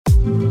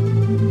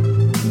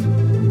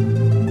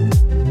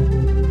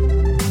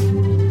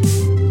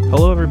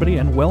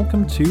and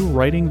welcome to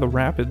Writing the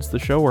Rapids, the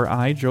show where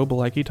I, Joe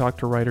Bilecki, talk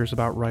to writers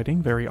about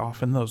writing. Very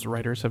often those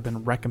writers have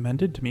been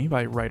recommended to me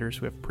by writers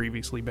who have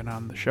previously been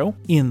on the show.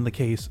 In the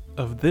case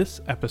of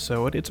this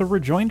episode, it's a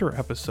rejoinder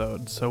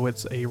episode, so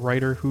it's a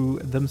writer who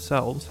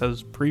themselves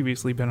has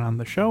previously been on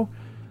the show.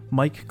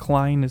 Mike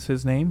Klein is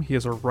his name. He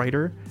is a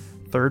writer,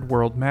 Third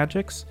World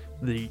Magics.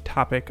 The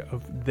topic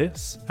of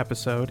this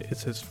episode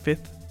is his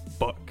fifth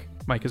book.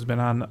 Mike has been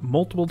on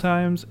multiple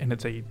times, and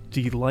it's a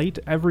delight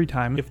every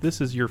time. If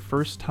this is your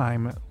first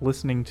time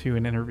listening to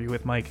an interview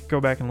with Mike, go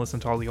back and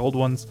listen to all the old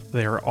ones.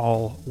 They are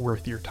all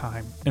worth your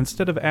time.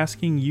 Instead of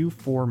asking you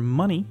for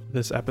money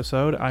this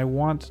episode, I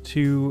want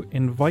to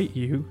invite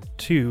you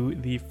to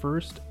the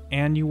first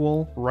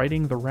annual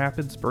Writing the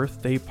Rapids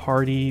birthday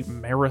party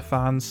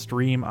marathon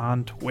stream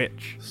on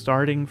Twitch,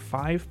 starting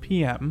 5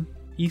 p.m.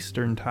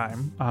 Eastern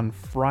Time on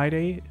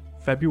Friday,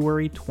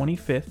 February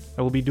 25th.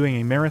 I will be doing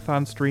a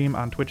marathon stream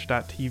on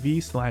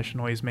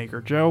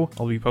twitch.tv/NoisemakerJoe.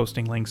 I'll be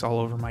posting links all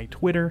over my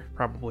Twitter,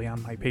 probably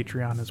on my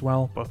Patreon as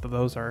well. Both of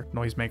those are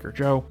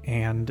NoisemakerJoe,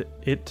 and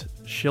it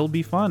shall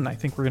be fun. I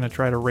think we're going to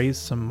try to raise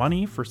some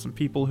money for some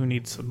people who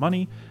need some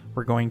money.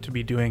 We're going to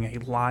be doing a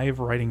live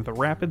Writing the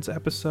Rapids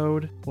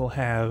episode. We'll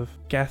have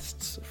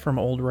guests from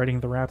old Writing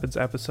the Rapids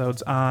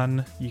episodes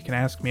on. You can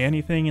ask me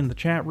anything in the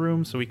chat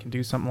room, so we can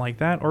do something like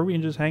that, or we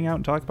can just hang out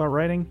and talk about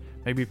writing,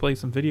 maybe play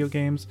some video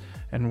games,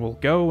 and we'll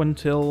go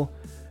until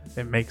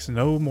it makes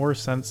no more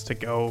sense to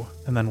go,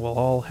 and then we'll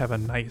all have a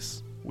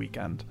nice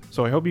weekend.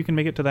 So I hope you can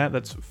make it to that.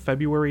 That's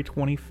February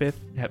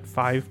 25th at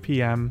 5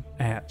 p.m.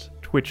 at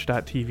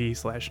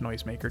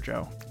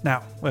twitch.tv/NoisemakerJoe.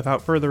 Now,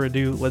 without further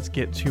ado, let's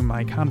get to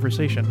my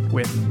conversation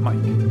with Mike. I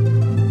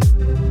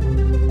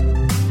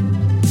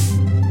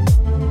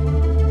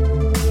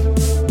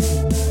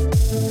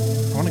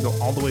want to go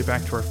all the way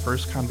back to our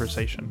first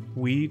conversation.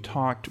 We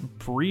talked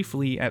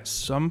briefly at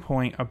some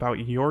point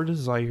about your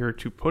desire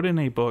to put in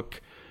a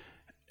book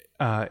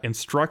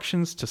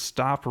instructions to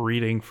stop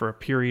reading for a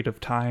period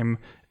of time,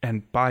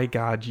 and by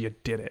God, you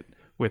did it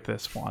with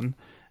this one.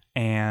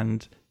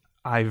 And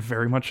I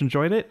very much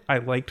enjoyed it. I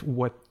liked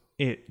what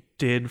it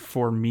did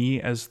for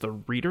me as the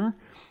reader.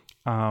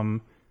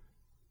 How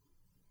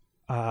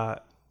I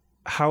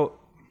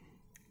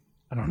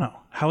don't know.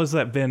 How has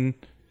that been?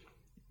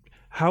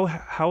 How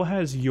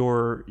has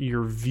your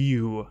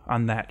view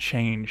on that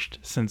changed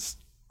since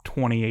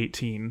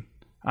 2018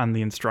 on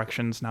the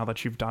instructions now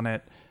that you've done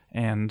it?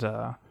 And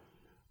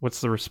what's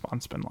the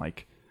response been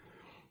like?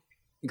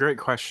 Great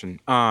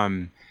question.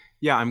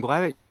 Yeah, I'm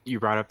glad that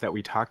you brought up that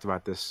we talked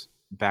about this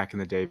back in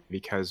the day,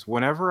 because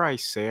whenever I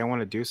say I want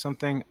to do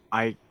something,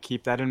 I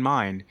keep that in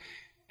mind,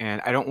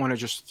 and I don't want to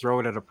just throw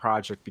it at a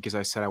project because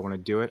I said I want to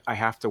do it. I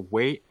have to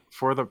wait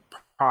for the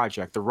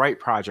project, the right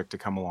project, to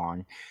come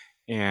along.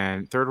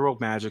 And Third World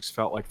Magics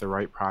felt like the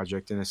right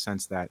project in the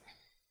sense that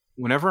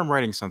whenever I'm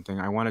writing something,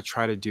 I want to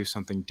try to do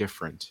something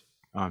different,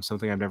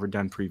 something I've never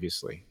done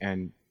previously.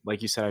 And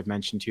like you said, I've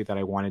mentioned to you that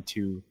I wanted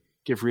to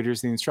give readers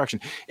the instruction.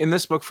 In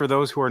this book, for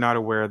those who are not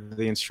aware,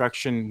 the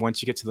instruction,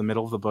 once you get to the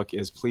middle of the book,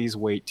 is please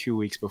wait 2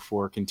 weeks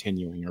before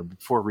continuing or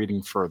before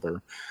reading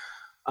further.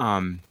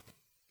 Has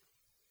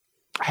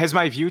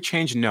my view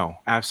changed? No,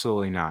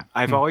 absolutely not.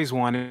 I've always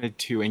wanted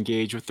to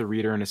engage with the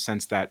reader in a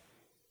sense that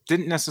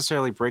didn't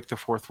necessarily break the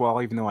fourth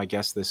wall, even though I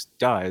guess this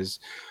does,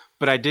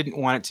 but I didn't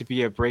want it to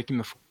be a breaking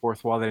the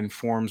fourth wall that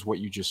informs what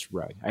you just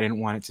read. I didn't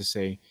want it to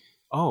say,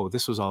 oh,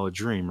 this was all a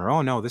dream, or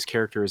oh no, this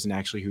character isn't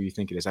actually who you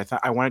think it is.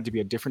 I wanted to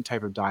be a different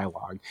type of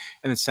dialogue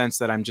in the sense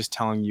that I'm just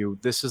telling you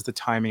this is the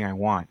timing I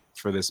want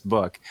for this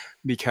book,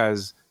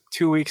 because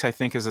 2 weeks I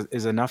think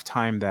is enough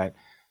time. That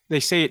they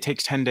say it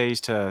takes 10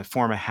 days to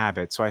form a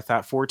habit. So I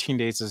thought 14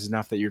 days is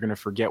enough that you're going to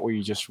forget what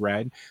you just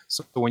read.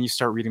 So when you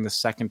start reading the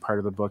second part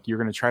of the book, you're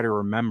going to try to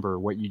remember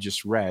what you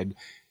just read.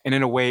 And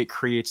in a way, it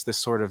creates this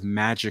sort of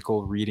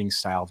magical reading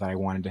style that I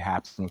wanted to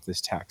happen with this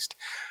text.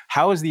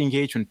 How has the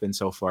engagement been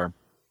so far?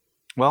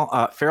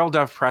 Well, Feral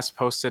Dove Press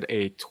posted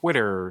a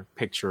Twitter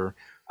picture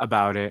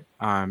about it,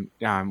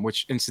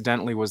 which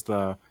incidentally was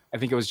I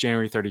think it was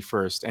January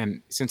 31st.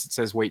 And since it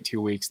says wait 2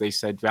 weeks, they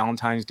said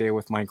Valentine's Day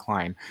with Mike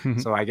Klein.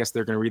 So I guess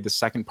they're going to read the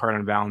second part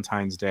on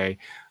Valentine's Day.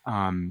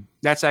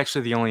 That's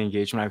actually the only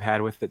engagement I've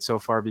had with it so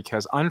far,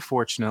 because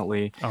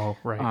unfortunately,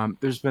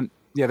 there's been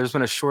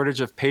a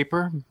shortage of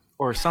paper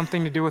or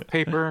something to do with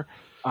paper.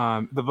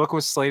 The book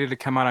was slated to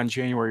come out on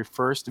January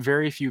 1st.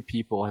 Very few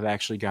people have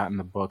actually gotten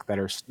the book.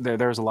 There's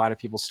a lot of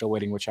people still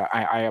waiting, which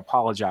I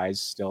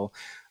apologize still.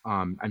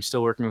 I'm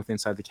still working with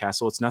Inside the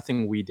Castle. It's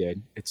nothing we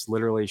did. It's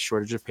literally a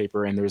shortage of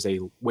paper, and there's a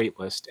wait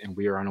list, and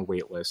we are on a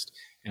wait list,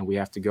 and we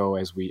have to go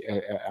as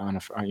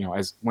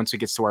once it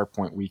gets to our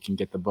point, we can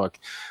get the book.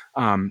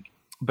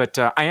 But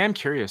I am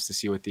curious to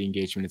see what the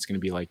engagement is going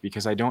to be like,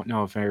 because I don't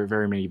know of very,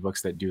 very many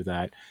books that do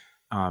that.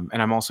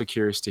 And I'm also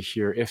curious to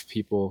hear if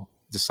people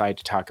decide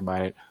to talk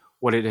about it,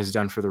 what it has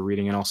done for the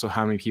reading, and also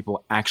how many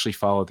people actually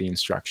follow the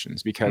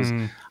instructions, because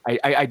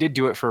I did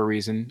do it for a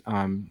reason.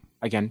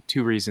 Again,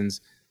 2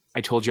 reasons. I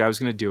told you I was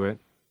going to do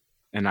it,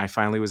 and I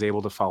finally was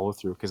able to follow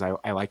through, because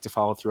I like to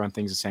follow through on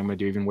things the same way I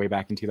do, even way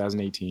back in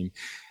 2018.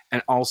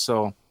 And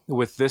also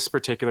with this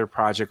particular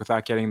project,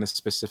 without getting the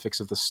specifics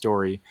of the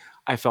story,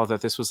 I felt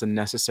that this was a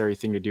necessary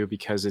thing to do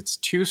because it's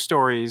two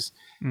stories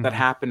that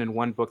happen in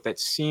one book that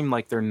seem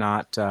like they're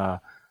not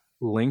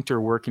linked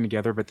or working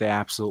together, but they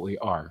absolutely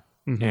are.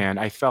 And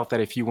I felt that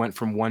if you went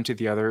from one to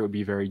the other, it would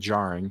be very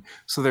jarring.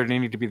 So there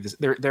needed to be this.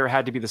 There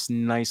had to be this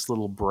nice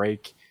little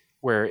break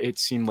where it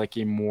seemed like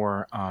a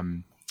more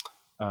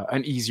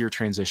an easier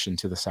transition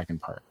to the second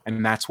part.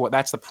 And that's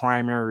the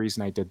primary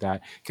reason I did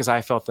that, because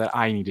I felt that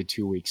I needed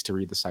 2 weeks to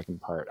read the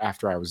second part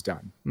after I was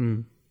done.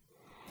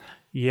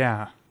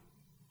 Yeah.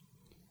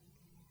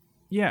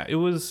 Yeah, it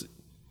was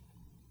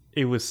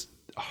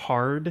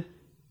hard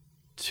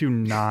to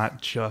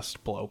not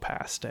just blow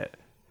past it.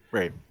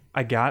 Right.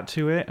 I got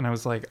to it and I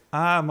was like,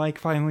 Mike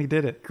finally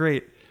did it.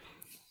 Great.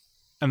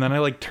 And then I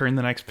like turned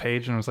the next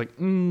page and I was like,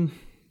 no.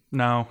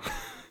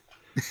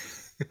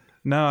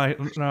 No,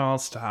 I'll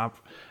stop.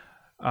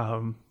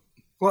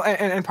 Well,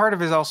 and part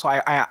of it is also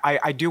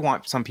I do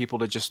want some people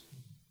to just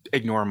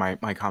ignore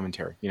my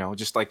commentary,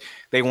 just like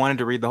they wanted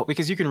to read the whole,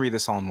 because you can read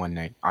this all in one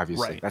night,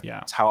 obviously. Right,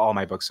 That's how all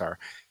my books are.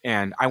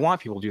 And I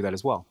want people to do that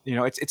as well.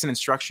 It's an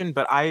instruction,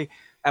 but I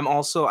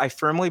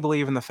firmly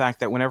believe in the fact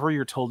that whenever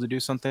you're told to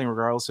do something,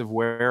 regardless of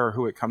where or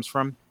who it comes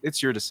from,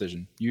 it's your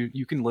decision.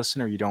 You can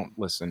listen or you don't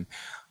listen.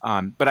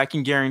 But I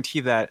can guarantee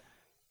that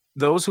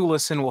those who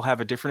listen will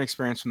have a different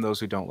experience from those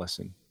who don't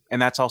listen.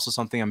 And that's also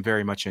something I'm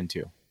very much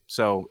into.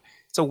 So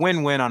it's a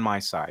win-win on my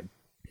side.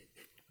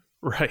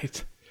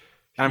 Right.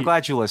 And I'm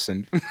glad you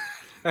listened.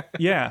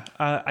 Yeah.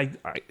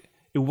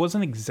 It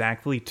wasn't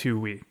exactly 2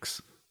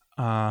 weeks.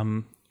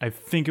 I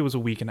think it was a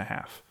week and a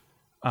half.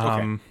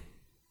 Okay.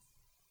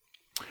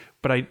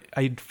 But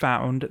I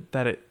found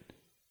that it,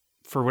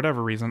 for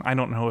whatever reason, I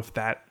don't know if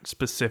that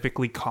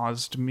specifically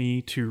caused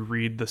me to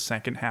read the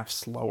second half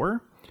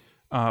slower,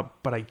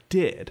 but I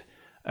did.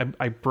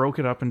 I broke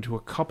it up into a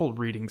couple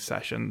reading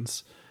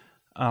sessions,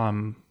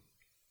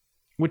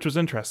 which was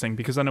interesting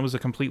because then it was a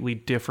completely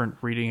different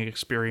reading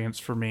experience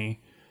for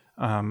me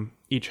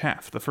each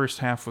half. The first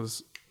half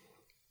was,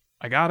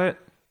 I got it,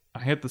 I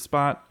hit the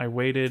spot, I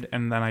waited,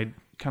 and then I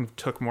kind of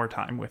took more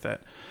time with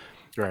it.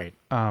 Right.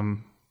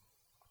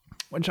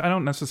 Which I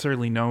don't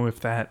necessarily know if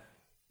that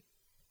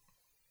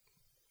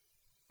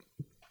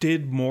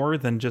did more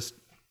than just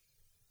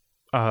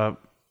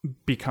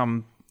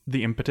become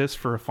the impetus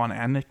for a fun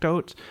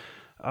anecdote.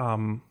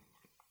 I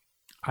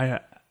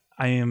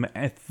am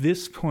at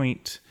this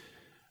point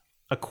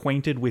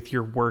acquainted with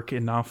your work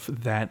enough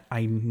that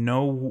I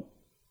know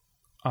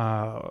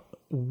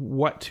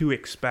what to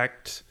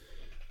expect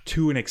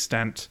to an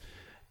extent,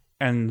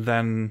 and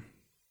then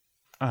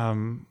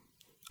I'm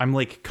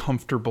like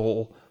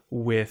comfortable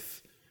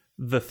with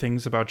the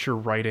things about your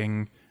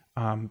writing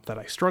that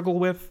I struggle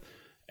with,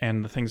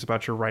 and the things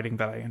about your writing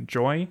that I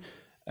enjoy,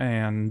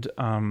 and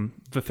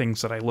the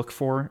things that I look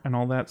for, and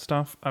all that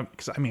stuff.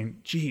 Because I mean,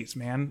 geez,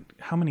 man,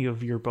 how many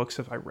of your books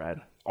have I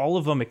read? All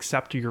of them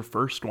except your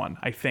first one,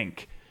 I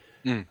think.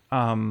 So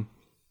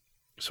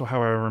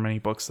however many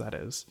books that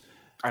is.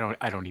 I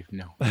don't even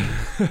know.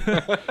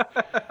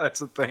 That's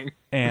the thing.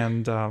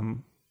 And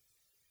so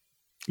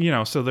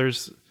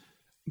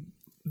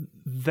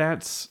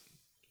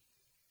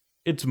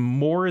it's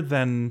more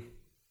than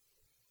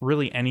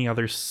really any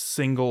other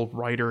single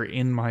writer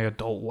in my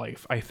adult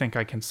life, I think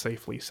I can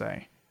safely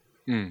say.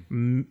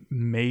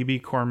 Maybe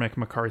Cormac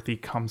McCarthy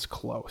comes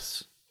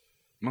close.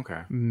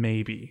 Okay.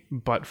 Maybe.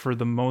 But for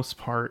the most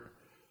part,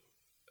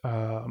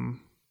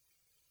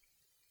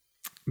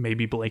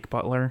 maybe Blake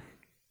Butler.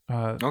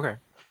 Okay.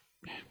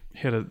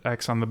 Hit an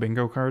X on the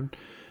bingo card.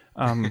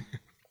 Yeah,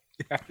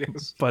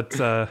 yes. But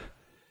so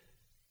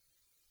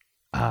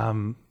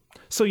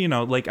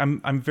like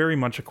I'm very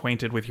much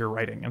acquainted with your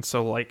writing, and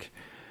so like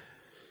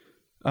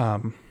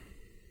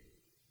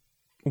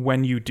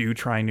when you do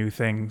try new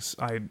things,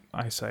 I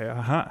say,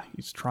 aha,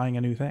 he's trying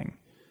a new thing.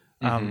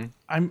 I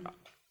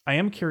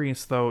am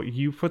curious though,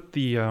 you put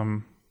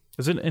the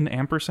is it an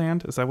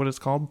ampersand? Is that what it's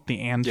called?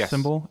 The and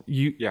symbol?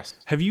 Yes.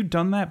 Have you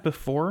done that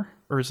before?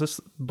 Or is this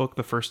book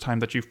the first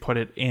time that you've put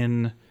it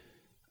in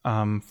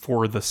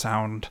for the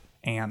sound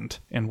and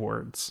in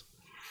words?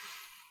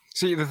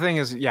 See, the thing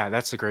is, yeah,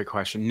 that's a great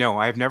question. No,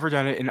 I've never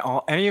done it in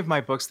any of my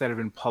books that have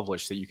been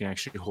published that you can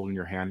actually hold in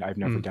your hand. I've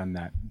never done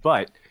that.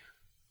 But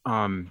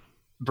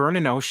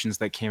Burning Oceans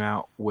that came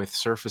out with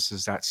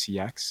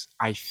Surfaces.cx,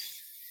 I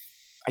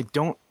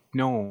don't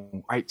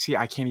know. I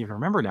can't even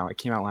remember now. It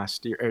came out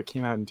last year. It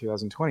came out in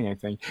 2020, I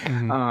think.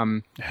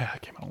 Yeah,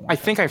 it came out a long I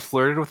think I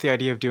flirted with the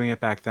idea of doing it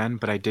back then,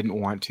 but I didn't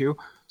want to.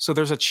 So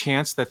there's a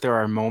chance that there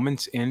are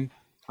moments in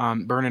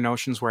Burning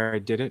Oceans where I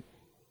did it.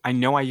 I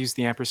know I used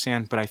the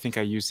ampersand, but I think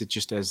I used it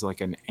just as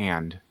like an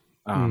and.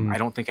 I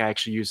don't think I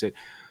actually use it.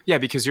 Yeah,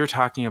 because you're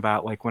talking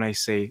about like when I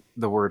say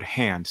the word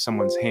hand,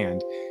 someone's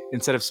hand,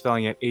 instead of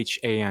spelling it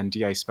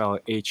H-A-N-D, I spell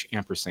it H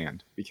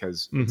ampersand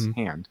because it's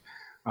hand.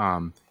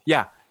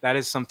 Yeah, that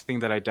is something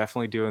that I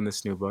definitely do in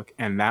this new book.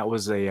 And that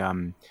was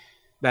a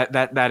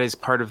that is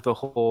part of the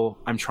whole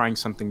I'm trying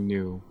something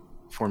new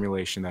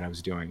formulation that I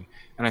was doing.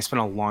 And I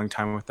spent a long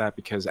time with that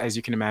because, as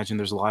you can imagine,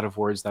 there's a lot of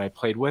words that I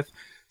played with.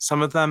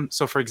 Some of them,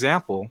 so for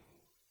example,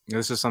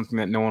 this is something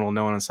that no one will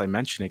know unless I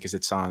mention it because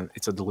it's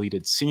a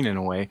deleted scene in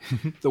a way.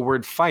 The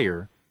word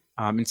fire,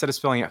 instead of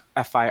spelling it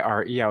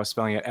F-I-R-E, I was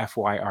spelling it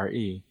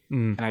F-Y-R-E.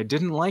 And I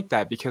didn't like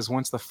that because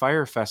once the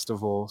Fire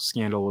Festival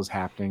scandal was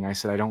happening, I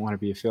said I don't want to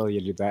be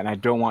affiliated with that, and I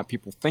don't want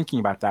people thinking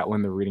about that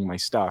when they're reading my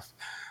stuff.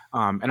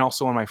 And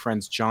also one of my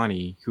friends,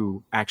 Johnny,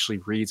 who actually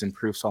reads and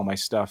proofs all my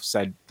stuff,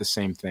 said the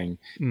same thing.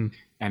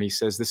 And he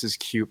says, this is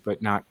cute,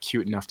 but not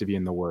cute enough to be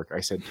in the work. I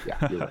said,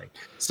 yeah, you're right.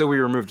 So we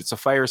removed it. So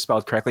fire is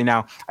spelled correctly.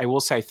 Now, I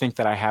will say I think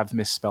that I have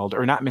misspelled,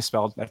 or not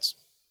misspelled, that's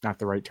not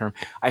the right term.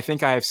 I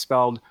think I have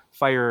spelled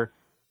fire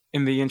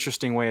in the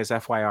interesting way as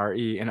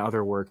F-Y-R-E in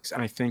other works.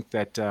 And I think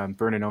that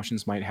Burning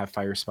Oceans might have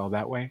fire spelled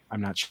that way.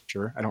 I'm not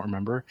sure. I don't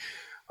remember.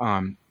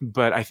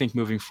 But I think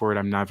moving forward,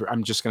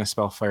 I'm just going to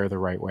spell fire the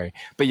right way.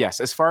 But yes,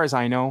 as far as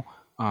I know,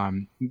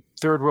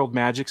 Third World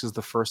Magics is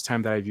the first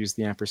time that I've used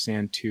the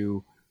ampersand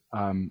to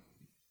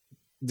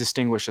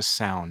distinguish a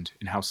sound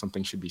and how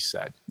something should be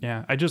said.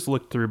 Yeah, I just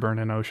looked through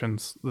Burning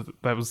Oceans.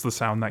 That was the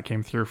sound that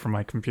came through from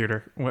my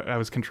computer. I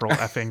was control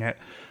Fing it.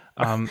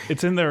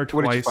 It's in there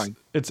twice. What did you find?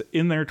 It's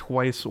in there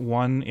twice.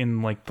 One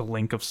in like the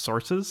link of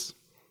sources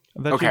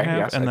that you have,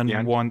 yes, and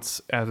then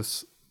once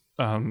as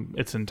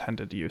its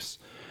intended use.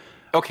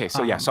 Okay,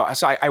 so yeah, so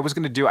I was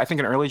going to do. I think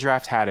an early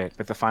draft had it,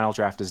 but the final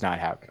draft does not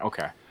have it.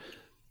 Okay.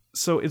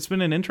 So it's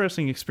been an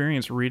interesting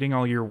experience reading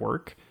all your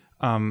work,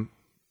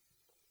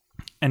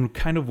 and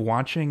kind of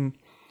watching.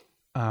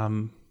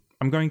 I'm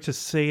going to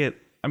say it.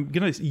 I'm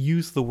going to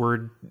use the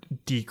word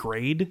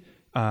degrade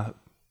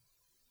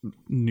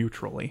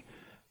neutrally,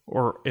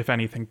 or if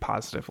anything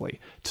positively,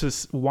 to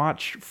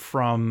watch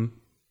from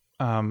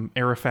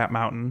Arafat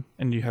Mountain,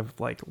 and you have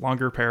like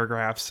longer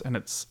paragraphs, and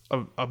it's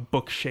a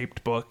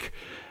book-shaped book,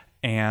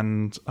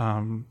 and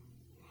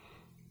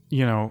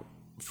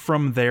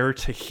from there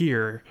to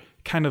here,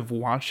 kind of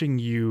watching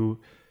you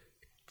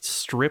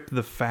strip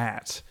the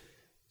fat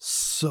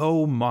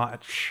so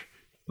much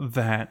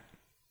that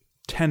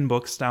 10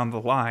 books down the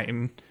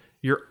line,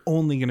 you're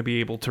only going to be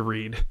able to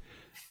read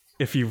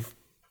if you've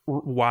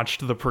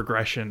watched the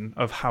progression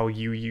of how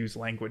you use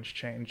language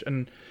change.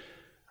 And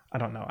I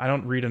don't know. I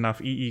don't read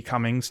enough E.E.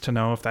 Cummings to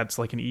know if that's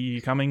like an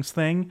E.E. Cummings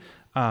thing.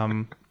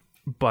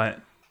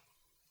 But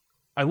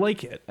I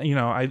like it.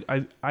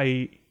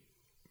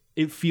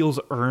 It feels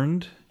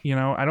earned.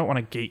 I don't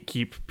want to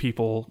gatekeep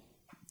people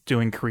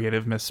doing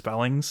creative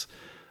misspellings.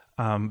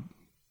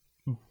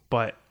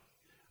 But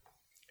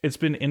it's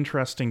been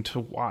interesting to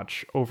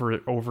watch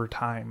over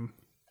time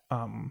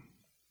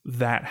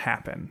that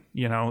happen.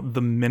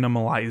 The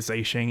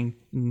minimalization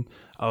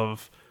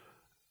of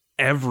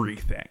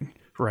everything,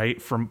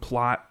 right? From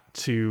plot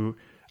to,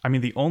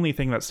 the only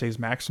thing that stays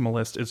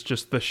maximalist is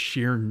just the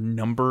sheer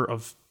number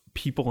of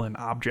people and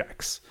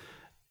objects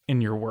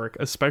in your work,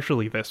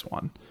 especially this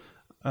one.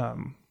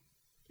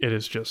 It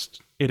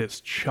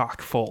is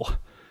chock full.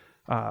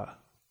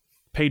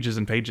 Pages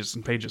and pages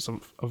and pages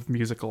of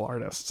musical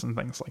artists and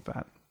things like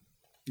that.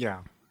 Yeah.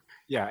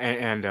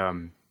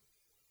 And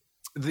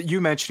you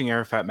mentioning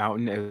Arafat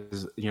Mountain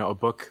is, a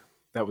book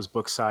that was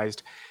book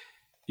sized.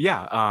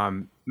 Yeah.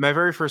 My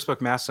very first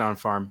book, Mastodon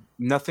Farm,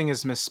 nothing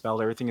is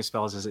misspelled. Everything is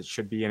spelled as it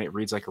should be, and it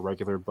reads like a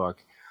regular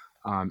book.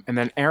 And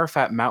then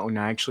Arafat Mountain,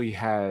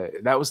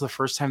 that was the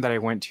first time that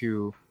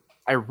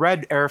I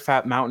read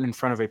Arafat Mountain in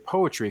front of a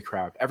poetry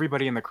crowd.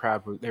 Everybody in the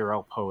crowd, they were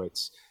all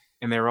poets,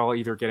 and they were all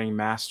either getting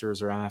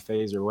masters or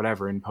MFAs or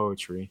whatever in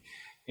poetry.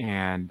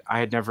 And I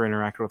had never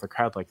interacted with a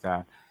crowd like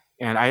that.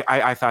 And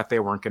I thought they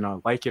weren't going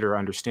to like it or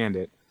understand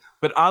it.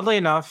 But oddly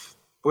enough,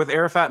 with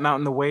Arafat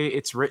Mountain, the way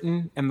it's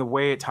written and the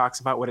way it talks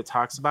about what it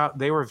talks about,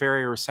 they were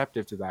very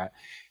receptive to that.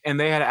 And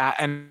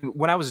and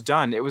when I was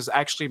done, it was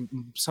actually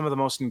some of the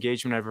most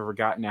engagement I've ever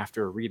gotten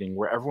after a reading,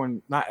 where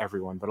not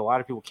everyone, but a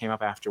lot of people came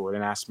up afterward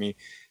and asked me,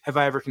 have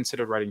I ever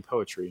considered writing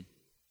poetry?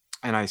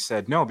 And I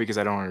said, no, because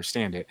I don't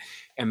understand it.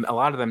 And a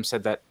lot of them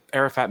said that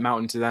Arafat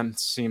Mountain to them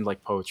seemed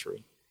like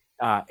poetry.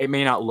 It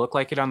may not look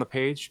like it on the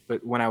page,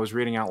 but when I was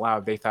reading out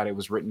loud, they thought it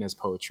was written as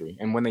poetry.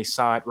 And when they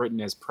saw it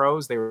written as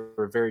prose, they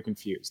were very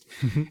confused.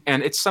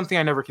 And it's something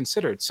I never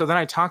considered. So then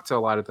I talked to a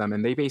lot of them,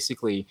 and they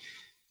basically,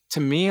 to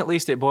me at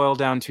least, it boiled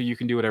down to you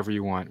can do whatever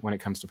you want when it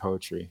comes to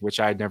poetry,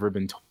 which I had never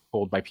been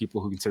told by people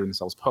who consider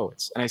themselves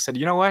poets. And I said,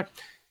 you know what?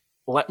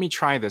 Let me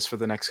try this for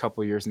the next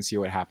couple of years and see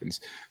what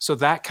happens. So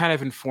that kind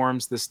of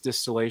informs this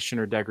distillation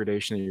or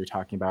degradation that you're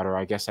talking about, or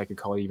I guess I could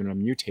call it even a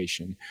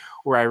mutation,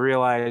 where I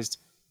realized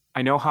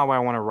I know how I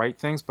want to write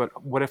things,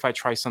 but what if I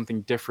try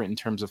something different in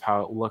terms of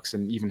how it looks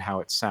and even how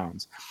it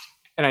sounds?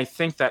 And I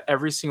think that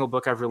every single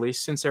book I've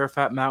released since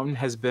Arafat Mountain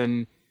has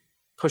been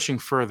pushing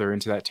further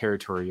into that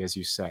territory, as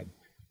you said.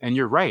 And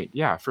you're right.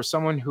 Yeah. For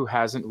someone who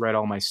hasn't read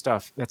all my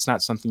stuff, that's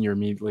not something you're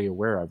immediately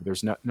aware of.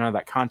 There's none of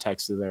that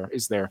context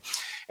is there.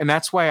 And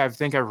that's why I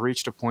think I've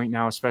reached a point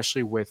now,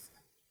 especially with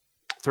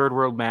Third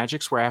World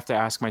Magics, where I have to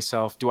ask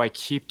myself, do I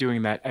keep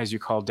doing that, as you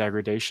call,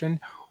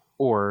 degradation,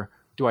 or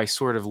do I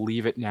sort of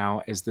leave it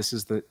now as this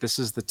is the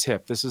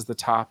tip, this is the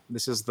top,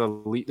 this is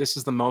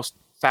the most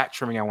fat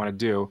trimming I want to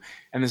do,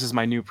 and this is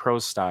my new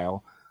prose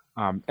style?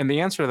 And the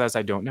answer to that is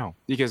I don't know,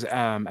 because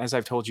as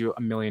I've told you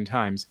a million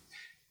times,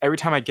 every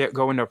time I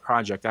go into a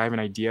project, I have an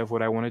idea of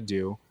what I want to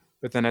do,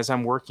 but then as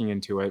I'm working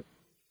into it,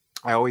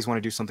 I always want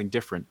to do something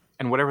different.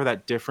 And whatever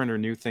that different or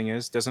new thing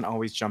is doesn't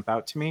always jump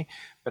out to me.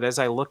 But as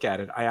I look at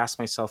it, I ask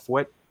myself,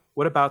 what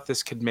about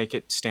this could make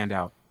it stand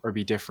out or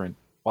be different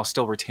while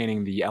still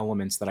retaining the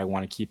elements that I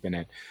want to keep in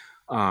it?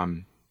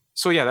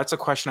 So yeah, that's a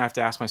question I have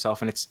to ask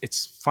myself. And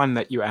it's fun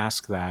that you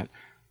ask that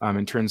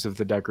in terms of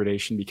the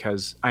degradation,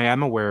 because I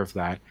am aware of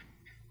that.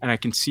 And I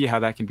can see how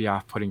that can be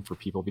off-putting for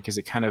people, because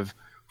it kind of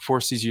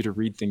forces you to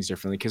read things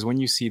differently. Because when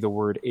you see the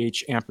word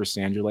H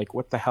ampersand, you're like,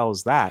 what the hell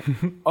is that?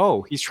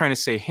 Oh, he's trying to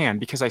say hand,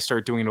 because I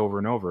start doing it over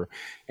and over.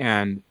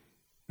 And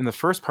in the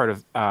first part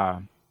of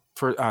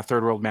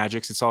Third World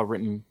Magics, it's all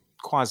written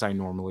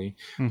quasi-normally.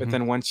 But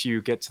then once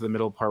you get to the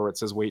middle part where it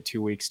says wait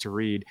 2 weeks to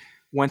read,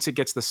 once it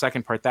gets to the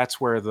second part, that's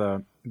where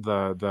the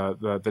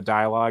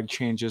dialogue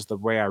changes. The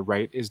way I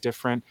write is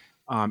different.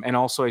 And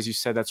also, as you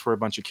said, that's where a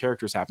bunch of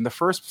characters happen. The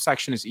first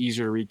section is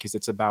easier to read because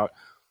it's about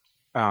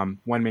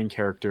one main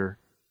character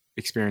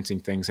experiencing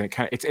things, and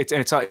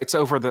it's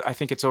over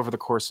the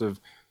course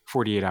of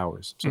 48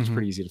 hours, so it's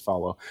pretty easy to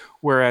follow.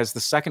 Whereas the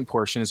second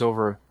portion is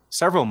over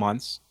several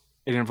months.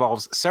 It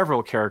involves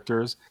several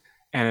characters,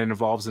 and it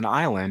involves an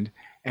island,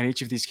 and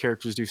each of these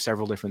characters do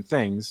several different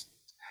things.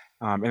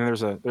 And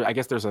there's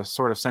a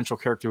sort of central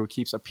character who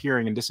keeps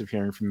appearing and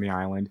disappearing from the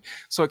island.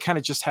 So it kind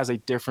of just has a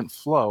different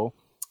flow.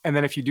 And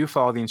then if you do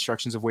follow the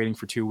instructions of waiting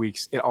for 2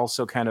 weeks, it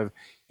also kind of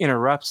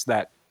interrupts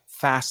that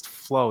fast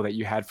flow that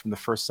you had from the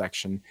first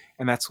section.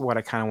 And that's what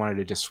I kind of wanted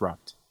to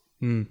disrupt.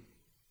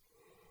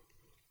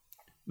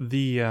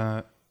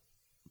 The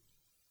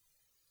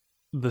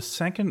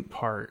second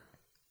part,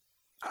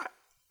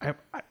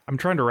 I'm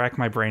trying to rack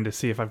my brain to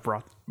see if I've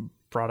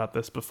brought up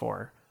this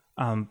before.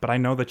 But I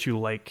know that you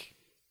like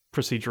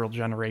procedural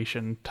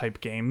generation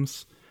type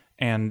games,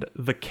 and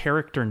the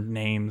character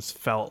names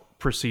felt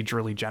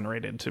procedurally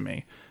generated to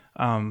me.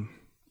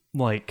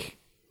 Like,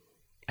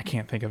 I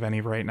can't think of any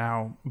right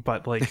now,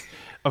 but like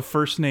a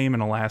first name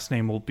and a last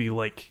name will be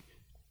like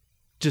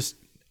just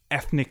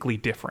ethnically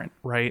different,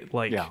 right?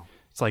 Like,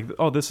 It's like,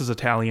 oh, this is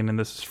Italian and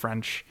this is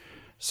French,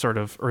 sort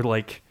of. Or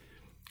like,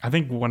 I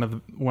think one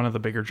of the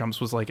bigger jumps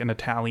was like an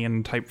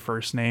Italian type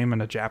first name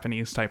and a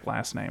Japanese type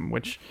last name,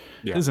 which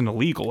isn't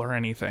illegal or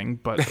anything,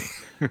 but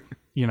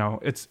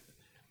it's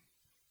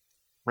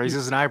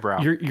raises an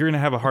eyebrow. You're going to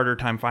have a harder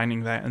time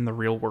finding that in the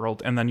real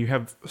world. And then you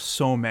have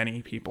so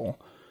many people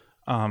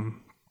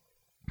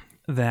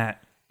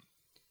that,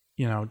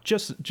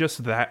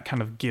 just that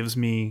kind of gives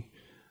me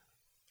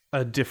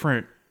a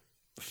different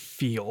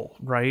feel,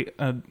 right?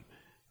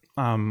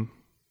 And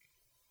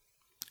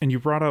you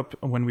brought up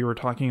when we were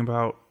talking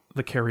about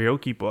the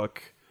karaoke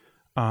book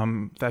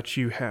that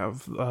you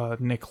have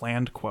Nick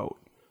Land quote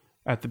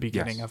at the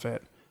beginning of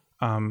it.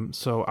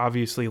 So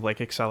obviously, like,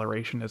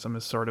 accelerationism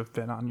has sort of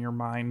been on your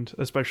mind,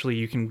 especially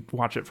you can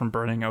watch it from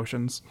Burning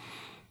Oceans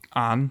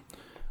on.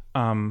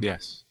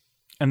 Yes.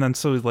 And then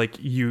so like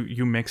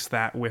you mix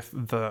that with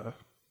the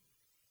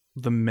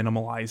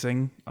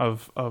minimalizing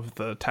of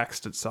the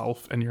text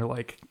itself, and you're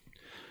like,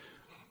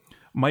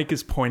 Mike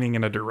is pointing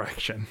in a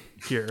direction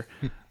here.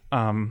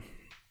 And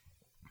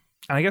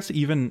I guess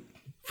even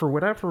for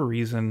whatever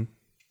reason,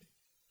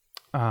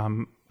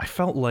 I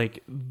felt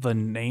like the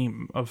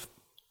name of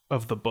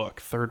the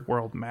book, Third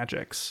World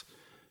Magics,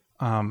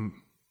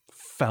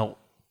 felt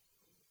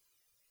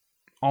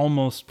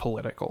almost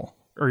political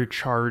or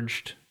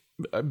charged,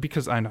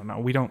 because I don't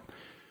know,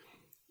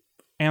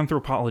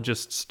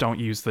 anthropologists don't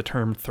use the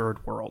term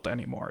third world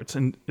anymore.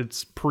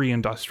 It's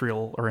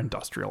pre-industrial or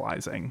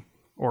industrializing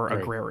or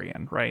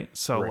agrarian, right?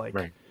 So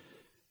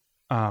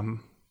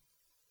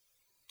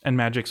and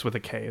magics with a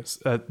K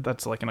is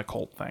that's like an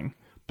occult thing,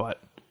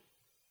 but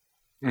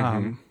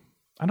I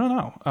don't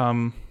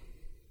know.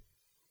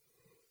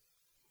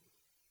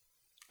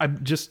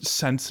 I'm just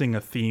sensing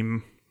a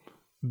theme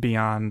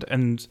beyond,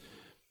 and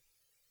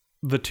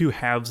the two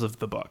halves of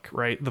the book,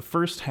 right? The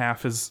first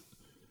half is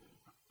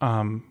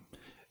kind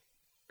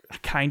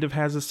of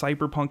has a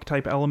cyberpunk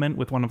type element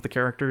with one of the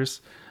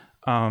characters,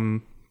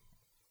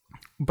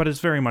 but it's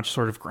very much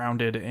sort of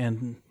grounded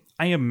in,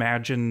 I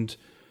imagined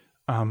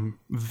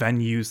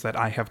venues that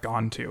I have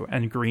gone to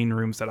and green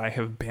rooms that I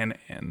have been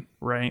in,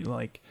 right?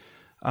 Like,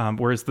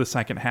 whereas the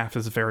second half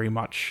is very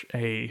much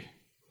a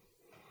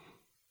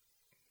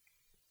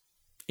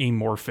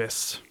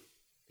amorphous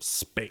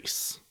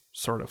space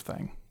sort of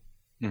thing.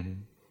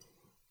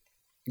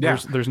 Yeah,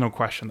 there's no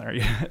question there.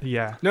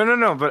 Yeah.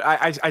 No. But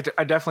I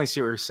definitely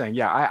see what you're saying.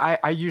 Yeah,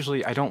 I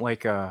usually I don't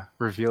like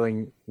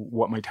revealing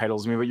what my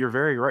titles mean, but you're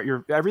very right.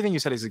 Everything you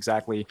said is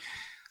exactly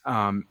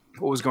what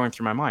was going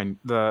through my mind.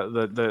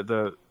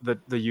 The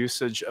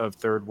usage of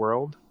third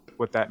world,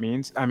 what that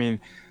means. I mean,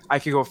 I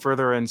could go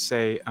further and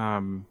say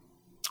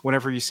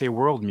whenever you say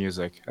world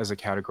music as a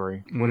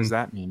category, what does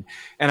that mean?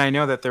 And I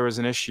know that there was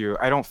an issue.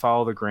 I don't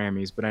follow the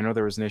Grammys, but I know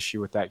there was an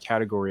issue with that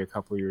category a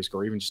couple of years ago,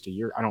 or even just a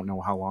year. I don't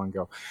know how long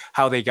ago,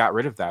 how they got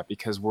rid of that,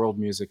 because world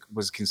music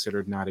was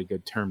considered not a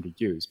good term to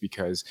use.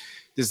 Because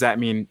does that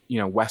mean,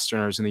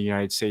 Westerners in the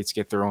United States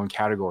get their own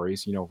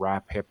categories,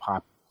 rap, hip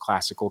hop,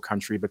 classical,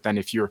 country? But then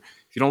if you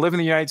don't live in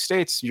the United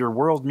States, you're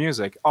world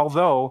music.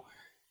 Although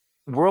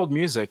world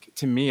music,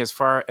 to me, as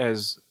far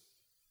as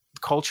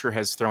culture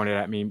has thrown it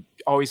at me,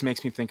 always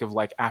makes me think of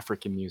like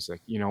African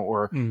music,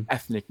 or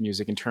ethnic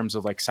music in terms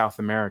of like South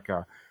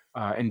America,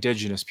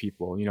 indigenous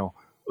people,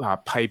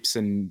 pipes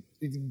and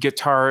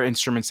guitar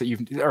instruments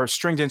or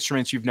stringed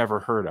instruments you've never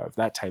heard of,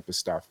 that type of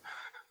stuff.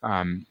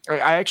 I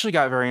actually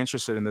got very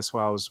interested in this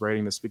while I was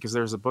writing this, because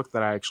there's a book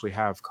that I actually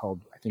have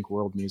called, I think,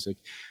 World Music,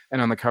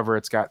 and on the cover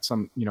it's got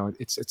some,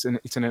 it's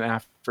in an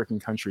African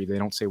country. They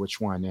don't say which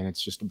one, and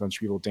it's just a bunch of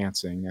people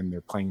dancing and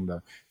they're playing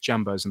the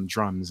djembas and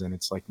drums, and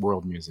it's like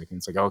world music, and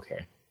it's like,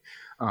 okay,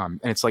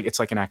 and it's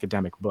like an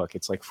academic book.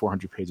 It's like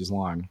 400 pages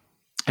long,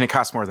 and it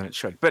costs more than it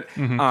should. But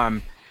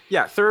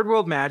yeah, Third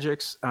World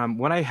Magics.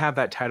 When I have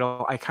that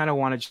title, I kind of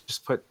want to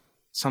just put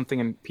something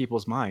in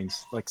people's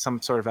minds, like some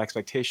sort of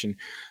expectation,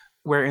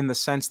 where in the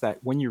sense that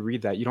when you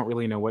read that, you don't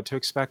really know what to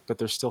expect, but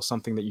there's still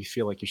something that you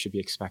feel like you should be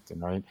expecting,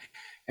 right?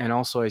 And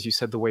also, as you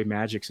said, the way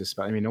magics is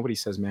spelled. I mean, nobody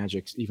says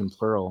magics, even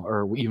plural,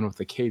 or even with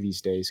the K these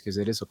days, because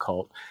it is a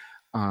cult.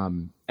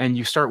 And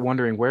you start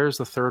wondering, where's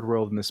the third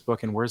world in this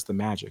book, and where's the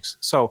magics?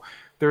 So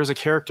there's a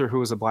character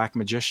who is a black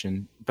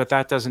magician, but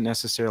that doesn't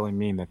necessarily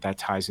mean that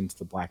ties into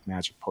the black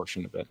magic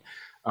portion of it,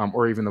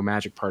 or even the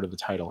magic part of the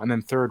title. And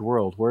then third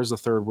world, where's the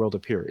third world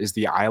appear? Is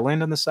the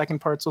island in the second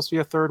part supposed to be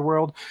a third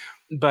world?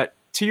 But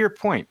to your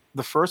point,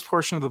 the first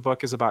portion of the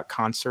book is about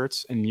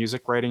concerts and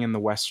music writing in the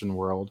Western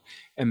world,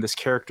 and this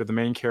character, the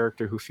main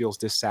character, who feels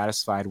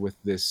dissatisfied with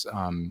this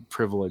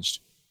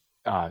privileged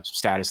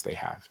status they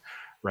have,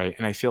 right?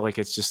 And I feel like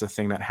it's just a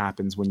thing that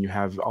happens when you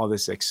have all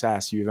this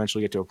excess. You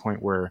eventually get to a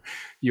point where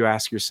you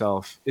ask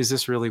yourself, is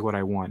this really what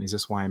I want? Is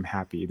this why I'm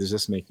happy? Does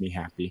this make me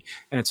happy?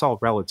 And it's all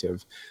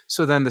relative.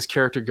 So then this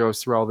character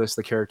goes through all this.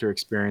 The character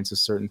experiences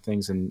certain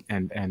things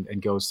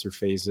and goes through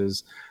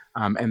phases.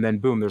 And then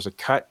boom, there's a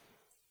cut.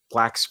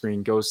 Black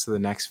screen goes to the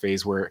next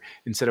phase, where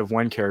instead of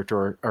one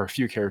character or a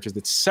few characters,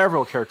 it's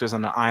several characters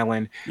on the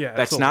island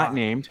that's not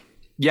named.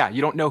 Yeah,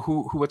 you don't know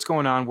who what's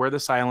going on, where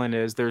this island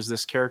is. There's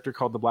this character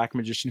called the Black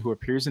Magician who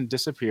appears and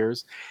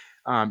disappears,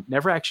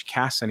 never actually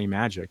casts any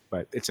magic,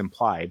 but it's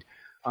implied.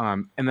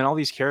 And then all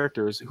these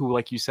characters who,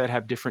 like you said,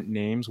 have different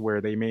names,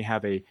 where they may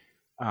have a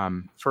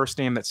first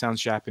name that sounds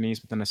Japanese,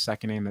 but then a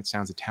second name that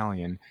sounds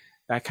Italian.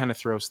 That kind of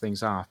throws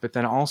things off. But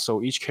then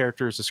also each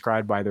character is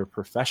described by their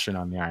profession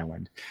on the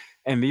island.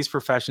 And these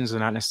professions are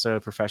not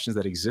necessarily professions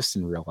that exist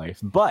in real life,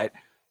 but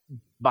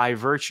by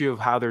virtue of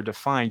how they're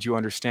defined, you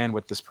understand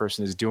what this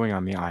person is doing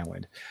on the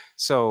island.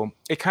 So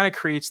it kind of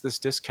creates this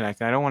disconnect.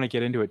 And I don't want to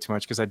get into it too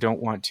much, because I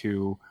don't want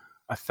to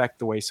affect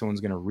the way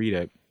someone's going to read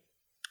it.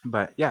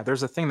 But yeah,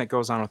 there's a thing that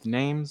goes on with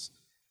names,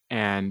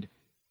 and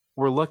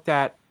we're looked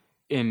at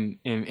in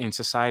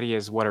society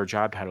as what our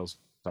job titles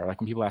are.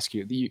 Like when people ask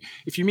you,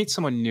 if you meet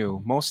someone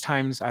new, most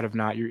times out of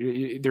not,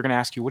 they're going to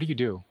ask you, what do you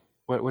do?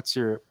 What's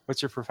your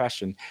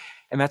profession?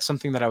 And that's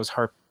something that I was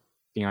harping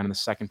on in the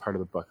second part of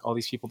the book. All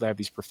these people that have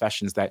these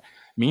professions that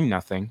mean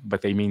nothing,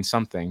 but they mean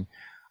something.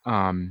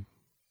 Yeah,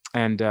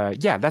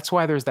 that's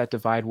why there's that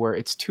divide, where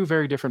it's two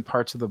very different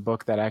parts of the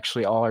book that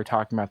actually all are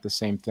talking about the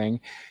same thing.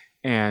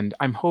 And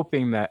I'm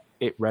hoping that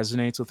it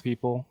resonates with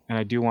people. And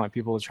I do want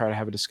people to try to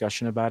have a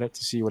discussion about it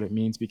to see what it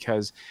means,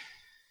 because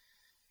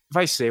if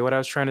I say what I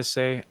was trying to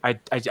say, I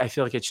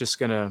feel like it's just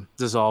going to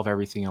dissolve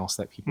everything else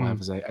that people have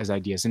as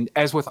ideas. And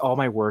as with all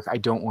my work, I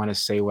don't want to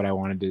say what I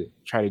wanted to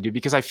try to do,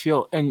 because I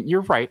feel, and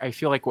you're right, I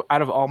feel like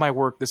out of all my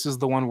work, this is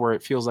the one where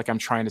it feels like I'm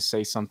trying to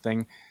say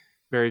something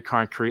very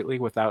concretely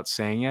without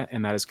saying it,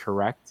 and that is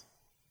correct.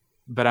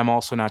 But I'm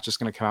also not just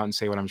going to come out and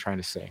say what I'm trying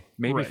to say.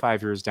 Maybe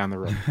 5 years down the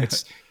road.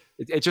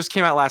 It just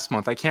came out last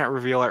month. I can't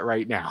reveal it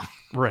right now.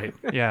 Right.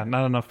 Yeah,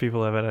 not enough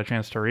people have had a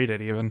chance to read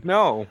it even.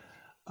 No.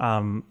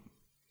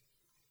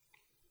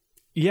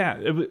 Yeah,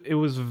 it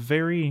was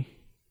very,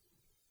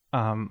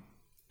 and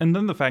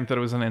then the fact that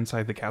it was an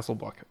Inside the Castle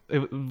book,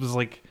 it was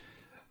like,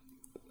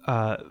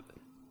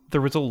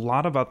 there was a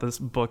lot about this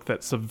book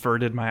that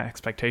subverted my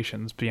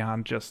expectations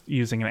beyond just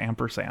using an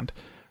ampersand,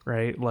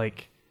 right?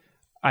 Like,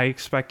 I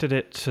expected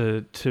it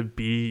to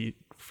be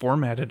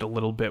formatted a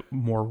little bit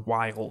more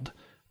wild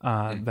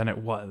than it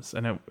was,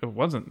 and it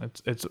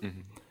wasn't. It's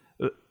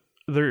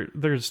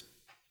there's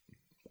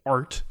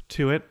art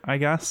to it, I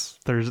guess.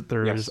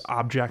 There's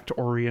object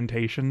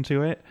orientation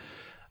to it,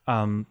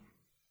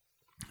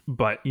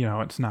 but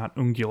it's not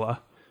Ungula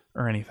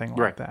or anything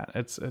like that.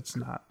 It's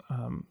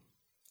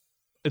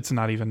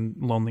not even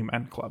Lonely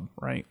Men Club,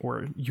 right?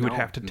 Where you would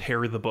have to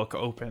tear the book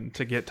open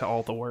to get to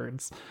all the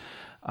words.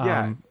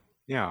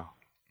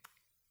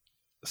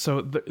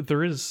 So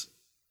there is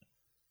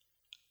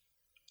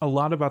a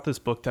lot about this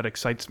book that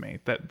excites me,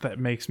 that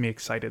makes me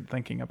excited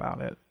thinking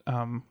about it.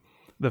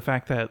 the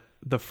fact that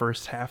the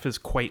first half is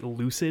quite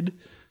lucid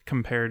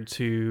compared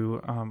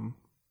to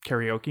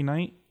Karaoke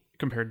Night,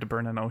 compared to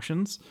Burnin'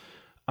 Oceans,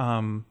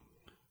 and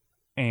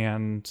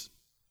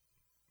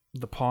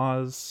the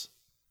pause,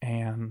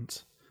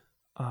 and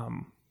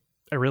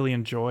I really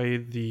enjoy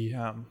the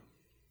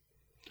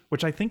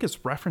which I think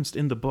is referenced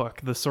in the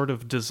book, the sort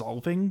of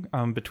dissolving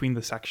between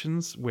the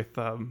sections with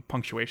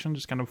punctuation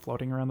just kind of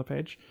floating around the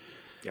page.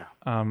 Yeah.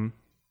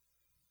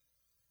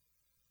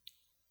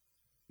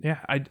 Yeah,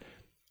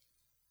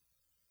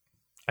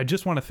 I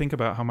just want to think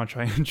about how much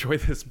I enjoy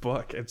this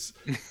book.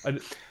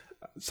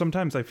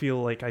 Sometimes I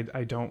feel like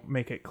I don't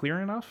make it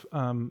clear enough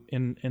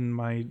in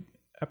my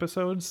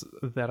episodes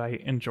that I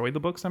enjoy the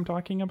books I'm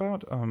talking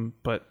about.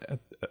 But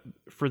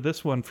for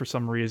this one, for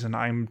some reason,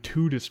 I'm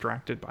too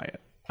distracted by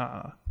it.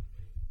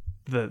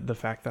 The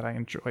fact that I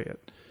enjoy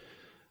it.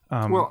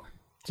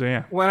 So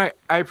yeah. Well,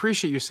 I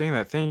appreciate you saying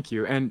that. Thank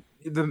you. And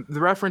the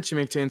reference you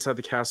make to Inside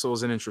the Castle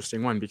is an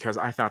interesting one, because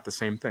I thought the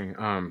same thing.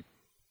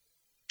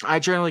 I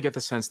generally get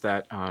the sense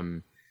that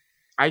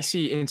I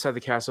see Inside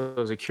the Castle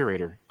as a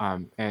curator.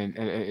 And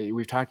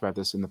we've talked about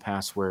this in the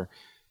past, where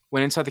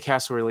when Inside the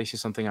Castle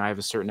releases something, I have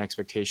a certain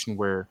expectation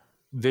where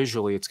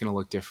visually it's going to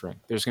look different.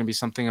 There's going to be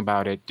something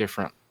about it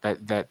different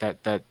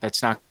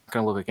that's not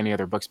going to look like any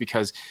other books,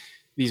 because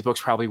these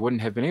books probably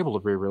wouldn't have been able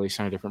to be released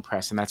on a different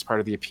press, and that's part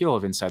of the appeal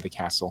of Inside the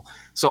Castle.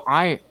 So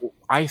I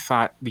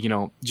thought,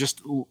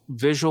 just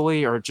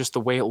visually, or just the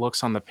way it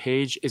looks on the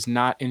page, is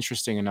not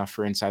interesting enough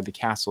for Inside the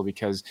Castle,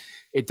 because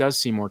it does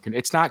seem more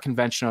it's not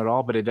conventional at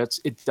all, but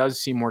it does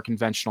seem more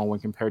conventional when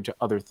compared to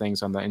other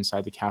things on the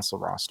Inside the Castle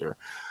roster.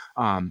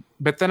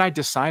 But then I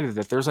decided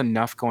that there's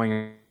enough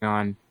going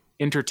on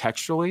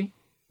intertextually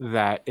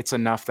that it's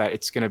enough that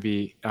it's going to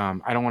be,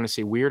 I don't want to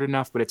say weird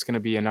enough, but it's going to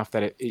be enough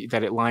that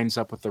it lines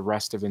up with the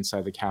rest of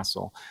Inside the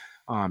Castle.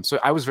 So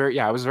I was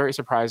very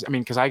surprised. I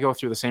mean, because I go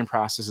through the same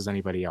process as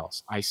anybody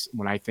else.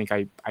 When I think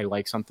I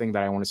like something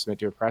that I want to submit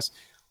to a press,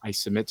 I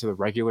submit to the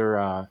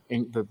regular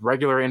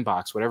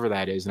inbox, whatever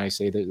that is, and I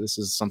say that this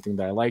is something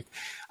that I like.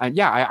 And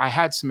I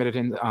had submitted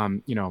in,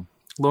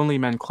 Lonely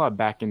Men Club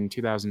back in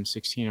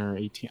 2016 or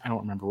 18. I don't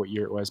remember what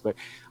year it was, but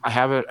I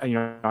have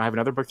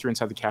another book through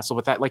Inside the Castle,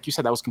 but that, like you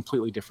said, that was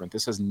completely different.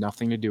 This has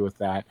nothing to do with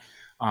that.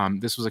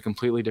 This was a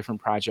completely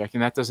different project,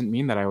 and that doesn't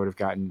mean that I would have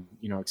gotten,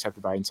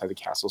 accepted by Inside the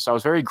Castle. So I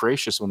was very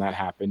gracious when that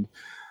happened.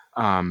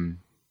 And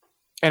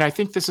I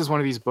think this is one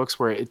of these books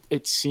where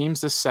it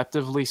seems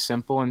deceptively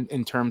simple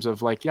in terms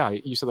of, like,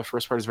 you said the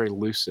first part is very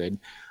lucid.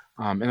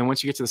 And then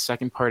once you get to the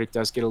second part, it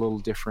does get a little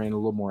different, a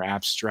little more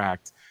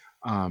abstract.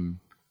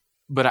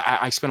 But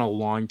I spent a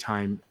long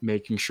time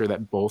making sure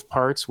that both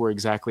parts were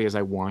exactly as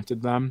I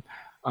wanted them.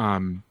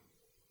 And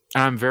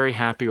I'm very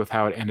happy with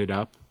how it ended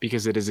up,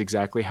 because it is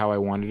exactly how I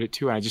wanted it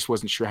to. And I just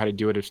wasn't sure how to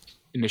do it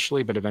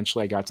initially, but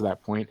eventually I got to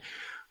that point.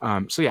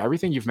 So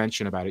everything you've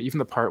mentioned about it, even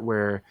the part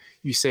where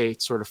you say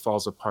it sort of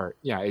falls apart.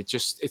 Yeah,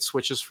 it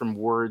switches from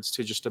words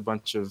to just a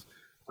bunch of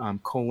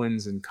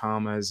colons and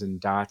commas and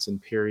dots and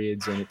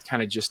periods. And it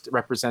kind of just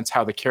represents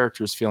how the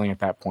character is feeling at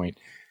that point.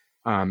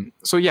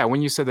 So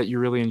when you said that you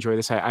really enjoy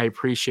this, I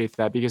appreciate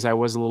that, because I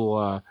was a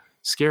little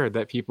scared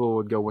that people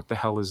would go, "What the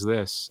hell is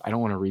this? I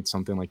don't want to read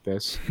something like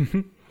this."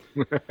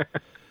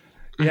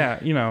 Yeah,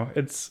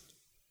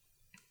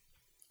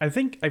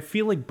 I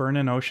feel like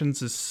Burnin'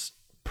 Oceans is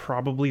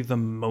probably the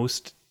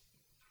most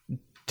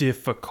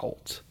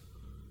difficult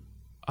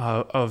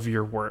of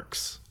your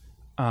works.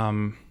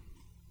 And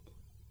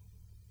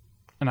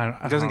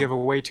it doesn't give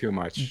away too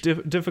much.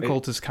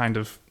 Difficult is kind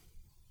of,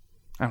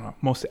 I don't know,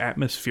 most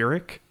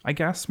atmospheric, I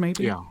guess,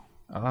 maybe. Yeah.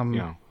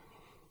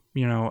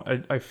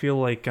 I feel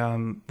like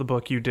the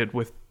book you did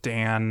with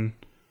Dan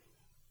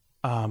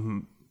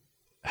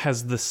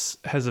has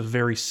a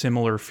very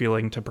similar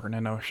feeling to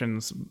Burnin'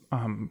 Oceans,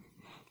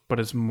 but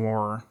is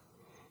more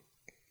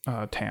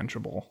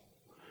tangible.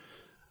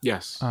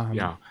 Yes.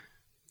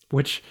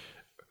 Which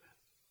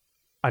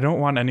I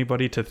don't want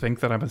anybody to think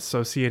that I'm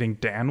associating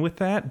Dan with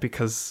that,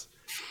 because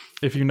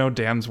if you know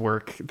Dan's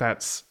work,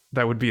 that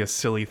would be a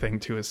silly thing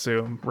to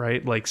assume,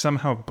 right? Like,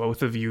 somehow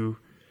both of you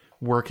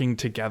working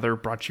together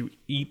brought you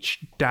each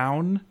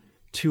down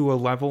to a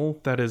level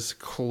that is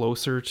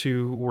closer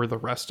to where the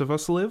rest of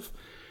us live.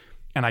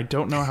 And I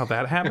don't know how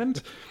that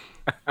happened.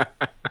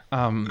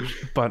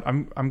 But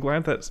I'm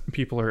glad that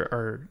people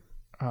are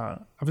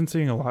I've been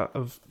seeing a lot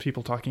of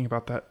people talking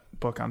about that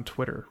book on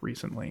Twitter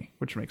recently,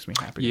 which makes me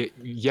happy.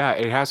 Yeah,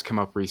 it has come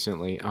up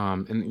recently.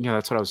 And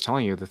that's what I was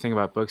telling you. The thing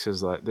about books is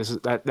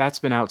that that's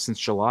been out since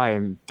July,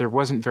 and there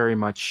wasn't very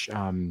much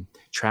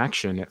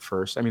traction at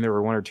first. I mean, there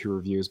were one or two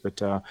reviews, but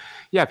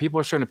people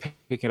are starting to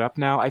pick it up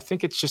now. I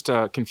think it's just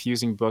a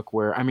confusing book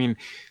where, I mean,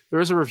 there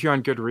was a review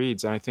on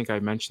Goodreads, and I think I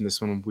mentioned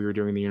this when we were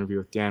doing the interview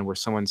with Dan, where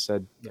someone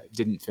said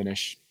didn't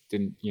finish.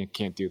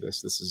 Can't do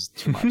this. This is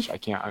too much. I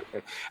can't.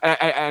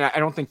 And I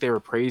don't think they were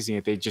praising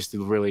it. They just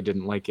really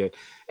didn't like it.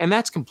 And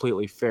that's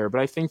completely fair.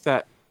 But I think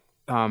that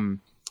the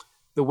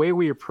way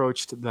we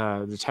approached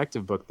the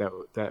detective book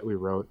that we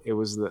wrote, it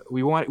was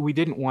we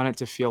didn't want it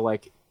to feel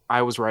like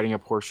I was writing a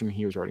portion,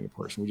 he was writing a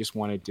portion. We just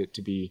wanted it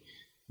to be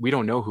we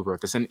don't know who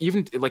wrote this. And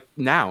even like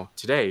now,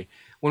 today,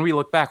 when we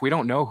look back, we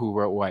don't know who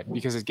wrote what,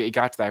 because it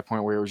got to that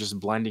point where it was just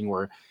blending,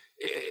 where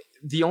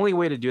the only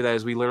way to do that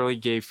is we literally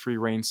gave free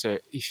rein to,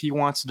 if he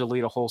wants to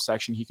delete a whole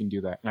section, he can do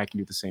that, and I can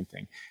do the same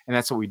thing. And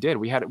that's what we did.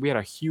 We had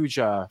a huge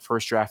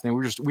first draft, and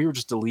we were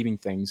just deleting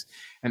things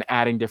and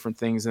adding different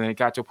things, and then it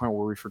got to a point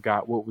where we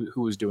forgot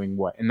who was doing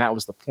what, and that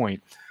was the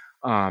point.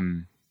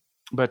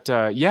 But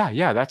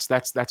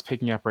that's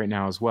picking up right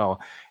now as well.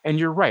 And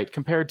you're right,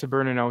 compared to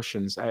Burning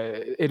Oceans,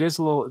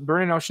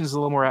 Burning Oceans is a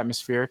little more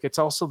atmospheric. It's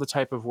also the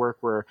type of work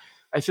where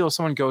I feel if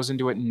someone goes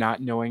into it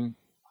not knowing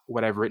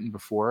what I've written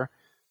before,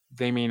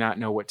 they may not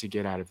know what to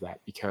get out of that,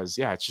 because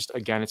it's just,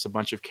 again, it's a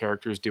bunch of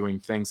characters doing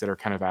things that are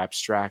kind of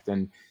abstract,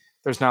 and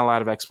there's not a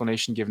lot of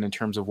explanation given in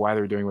terms of why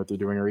they're doing what they're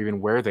doing or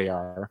even where they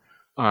are.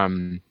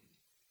 But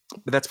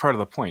that's part of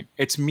the point.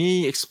 It's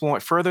me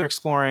further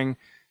exploring,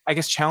 I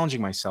guess,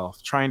 challenging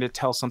myself, trying to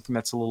tell something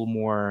that's a little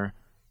more,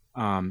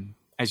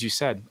 as you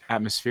said,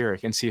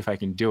 atmospheric, and see if I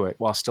can do it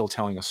while still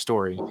telling a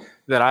story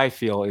that I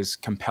feel is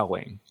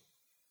compelling.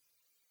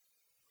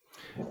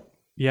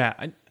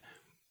 Yeah,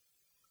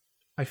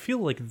 I feel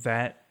like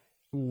that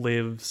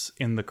lives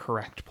in the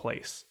correct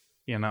place,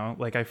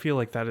 like I feel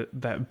like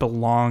that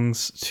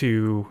belongs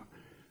to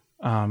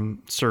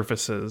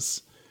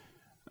surfaces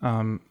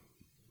in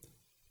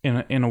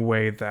a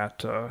way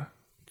that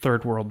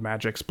Third World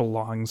Magics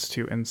belongs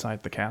to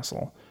Inside the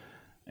Castle.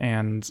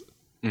 And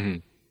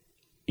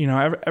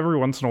every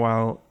once in a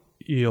while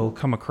you'll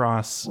come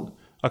across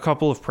a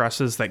couple of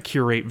presses that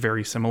curate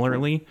very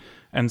similarly,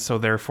 and so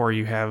therefore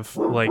you have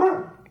like,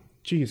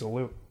 geez,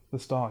 Alou,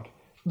 this dog.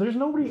 There's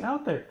nobody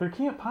out there. There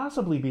can't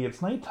possibly be.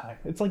 It's nighttime.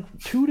 It's like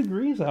 2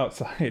 degrees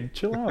outside.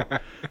 Chill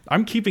out.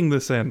 I'm keeping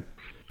this in.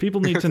 People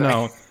need to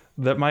know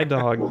that my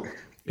dog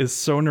is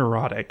so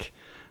neurotic.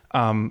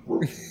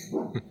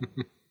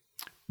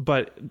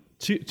 But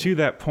to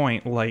that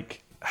point,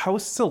 like, how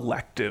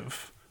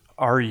selective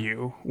are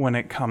you when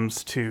it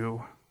comes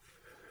to,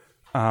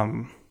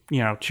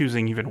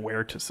 choosing even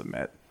where to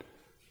submit?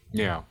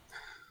 Yeah.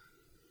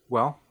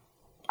 Well,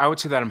 I would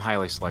say that I'm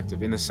highly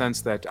selective in the sense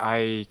that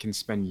I can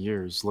spend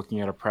years looking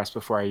at a press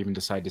before I even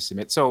decide to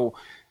submit. So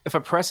if a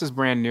press is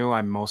brand new,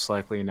 I'm most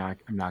likely I'm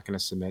not going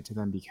to submit to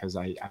them, because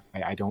I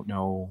don't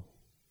know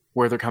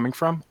where they're coming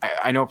from.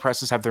 I know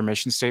presses have their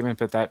mission statement,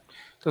 but that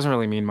doesn't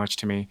really mean much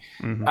to me.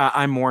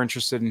 I'm more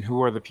interested in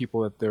who are the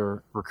people that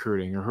they're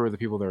recruiting, or who are the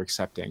people they're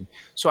accepting.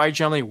 So I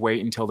generally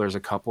wait until there's a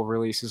couple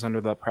releases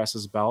under the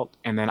press's belt,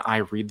 and then I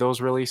read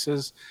those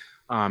releases,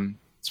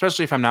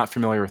 especially if I'm not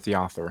familiar with the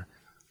author.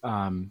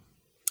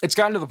 It's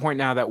gotten to the point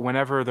now that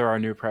whenever there are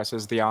new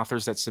presses, the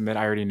authors that submit,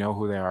 I already know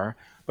who they are.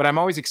 But I'm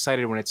always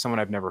excited when it's someone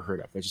I've never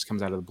heard of. That just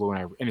comes out of the blue,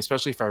 and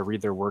especially if I read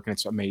their work and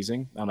it's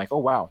amazing, I'm like, oh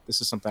wow, this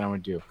is something I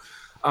want to do.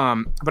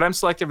 But I'm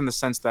selective in the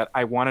sense that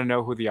I want to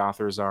know who the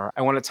authors are.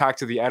 I want to talk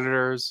to the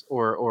editors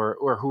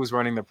or who's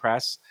running the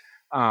press.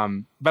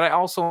 But I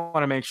also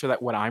want to make sure that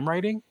what I'm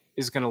writing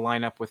is going to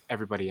line up with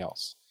everybody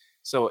else.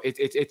 So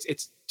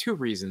it's 2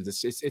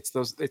 reasons.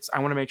 I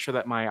want to make sure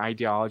that my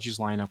ideologies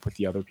line up with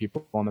the other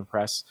people on the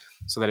press,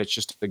 so that it's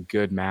just a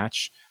good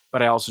match.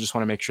 But I also just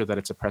want to make sure that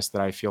it's a press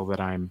that I feel that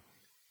I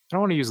don't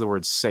want to use the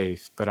word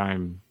safe, but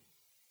I'm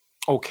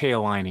okay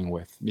aligning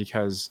with,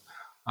 because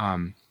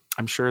I'm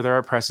sure there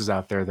are presses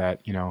out there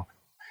that,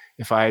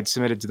 if I had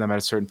submitted to them at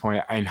a certain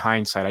point, in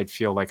hindsight, I'd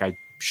feel like I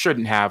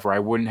shouldn't have, or I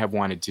wouldn't have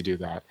wanted to do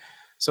that.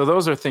 So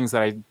those are things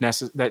that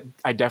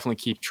I definitely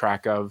keep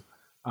track of.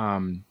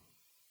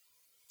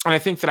 And I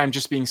think that I'm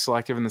just being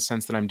selective in the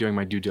sense that I'm doing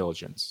my due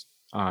diligence,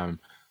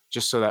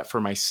 just so that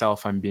for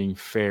myself, I'm being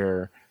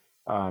fair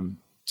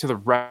to the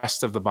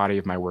rest of the body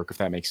of my work, if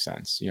that makes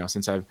sense.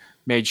 Since I've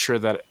made sure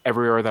that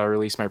everywhere that I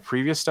release my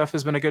previous stuff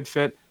has been a good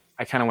fit,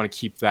 I kind of want to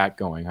keep that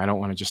going. I don't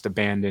want to just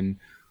abandon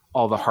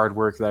all the hard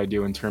work that I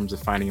do in terms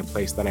of finding a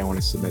place that I want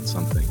to submit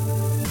something.